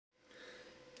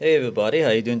Hey everybody,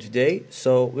 how you doing today?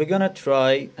 So we're gonna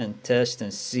try and test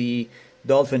and see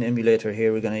Dolphin Emulator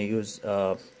here. We're gonna use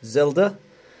Zelda,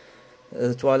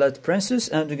 Twilight Princess,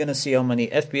 and we're gonna see how many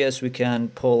FPS we can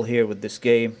pull here with this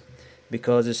game,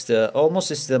 because it's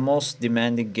the most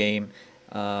demanding game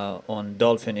on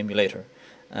Dolphin Emulator.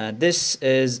 This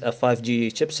is a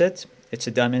 5G chipset. It's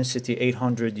a Dimensity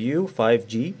 800U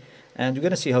 5G, and we're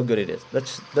gonna see how good it is.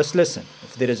 Let's listen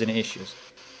if there is any issues.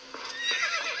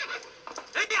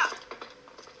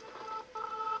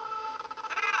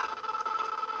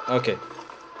 Okay.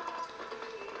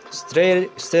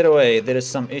 Straight away, there is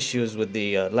some issues with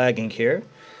the lagging here.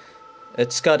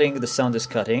 It's cutting. The sound is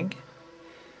cutting.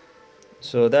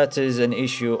 So that is an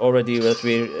issue already that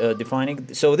we're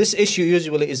defining. So this issue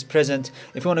usually is present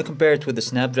if you want to compare it with the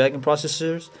Snapdragon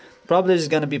processors. Probably is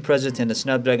going to be present in the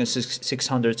Snapdragon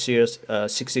 600 series,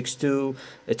 662,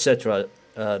 etc.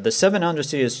 The 700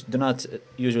 series do not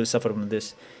usually suffer from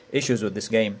this issues with this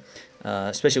game,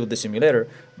 especially with this emulator.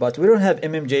 But we don't have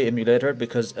MMJ emulator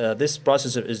because this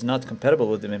processor is not compatible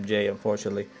with MMJ,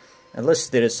 unfortunately, unless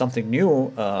there is something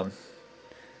new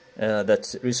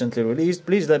that's recently released.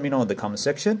 Please let me know in the comment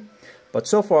section. But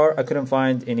so far I couldn't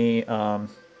find any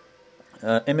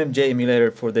MMJ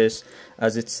emulator for this,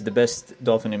 as it's the best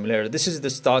Dolphin emulator. This is the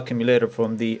stock emulator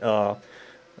from the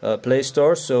Play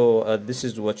Store, so this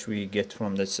is what we get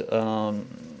from this.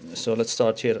 So let's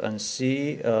start here and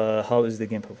see how is the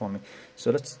game performing.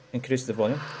 So let's increase the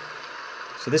volume.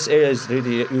 So this area is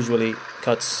really usually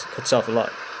cuts off a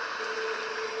lot.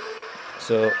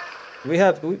 So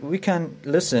we can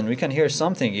listen, we can hear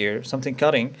something here, something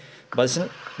cutting, but it's not,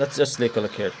 let's just take a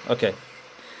look here. Okay,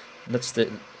 let's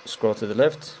scroll to the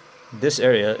left. This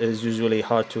area is usually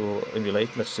hard to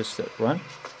emulate. Let's just run.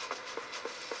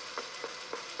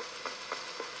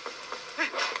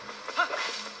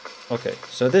 Okay,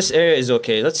 so this area is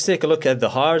okay. Let's take a look at the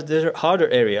harder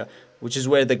area, which is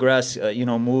where the grass,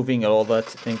 moving and all that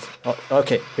things. Oh,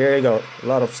 okay, here you go. A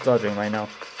lot of stuttering right now.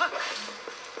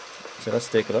 So let's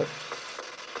take a look.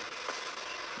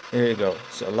 Here you go.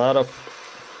 So a lot of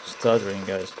stuttering,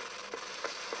 guys.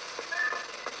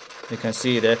 You can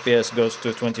see the FPS goes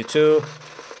to 22,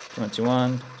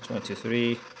 21,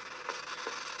 23.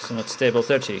 It's not stable,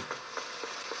 30.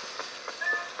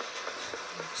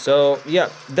 So yeah,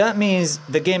 that means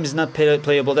the game is not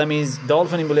playable. That means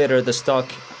Dolphin Emulator, the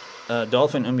stock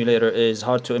Dolphin Emulator, is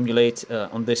hard to emulate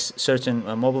on this certain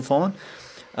mobile phone.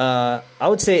 I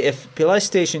would say if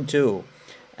PlayStation 2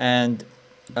 and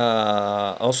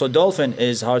also Dolphin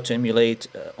is hard to emulate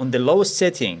on the lowest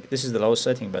setting. This is the lowest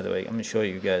setting, by the way. I'm going to show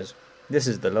you guys. This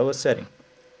is the lowest setting.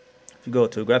 If you go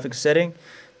to graphics setting,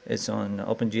 it's on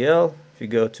OpenGL. If you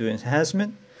go to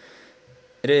enhancement,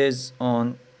 it is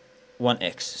on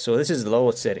 1x. So this is the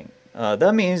lowest setting.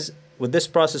 That means with this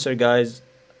processor, guys,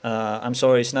 I'm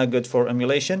sorry, it's not good for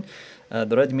emulation.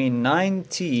 The Redmi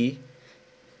 9T,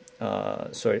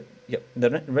 the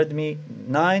Redmi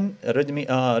 9, Redmi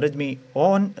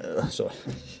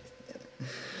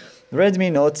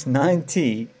Note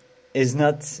 9T is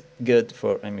not good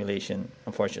for emulation,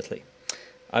 unfortunately.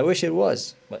 I wish it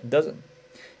was, but it doesn't.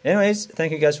 Anyways,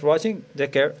 thank you guys for watching.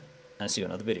 Take care, and see you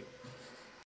in another video.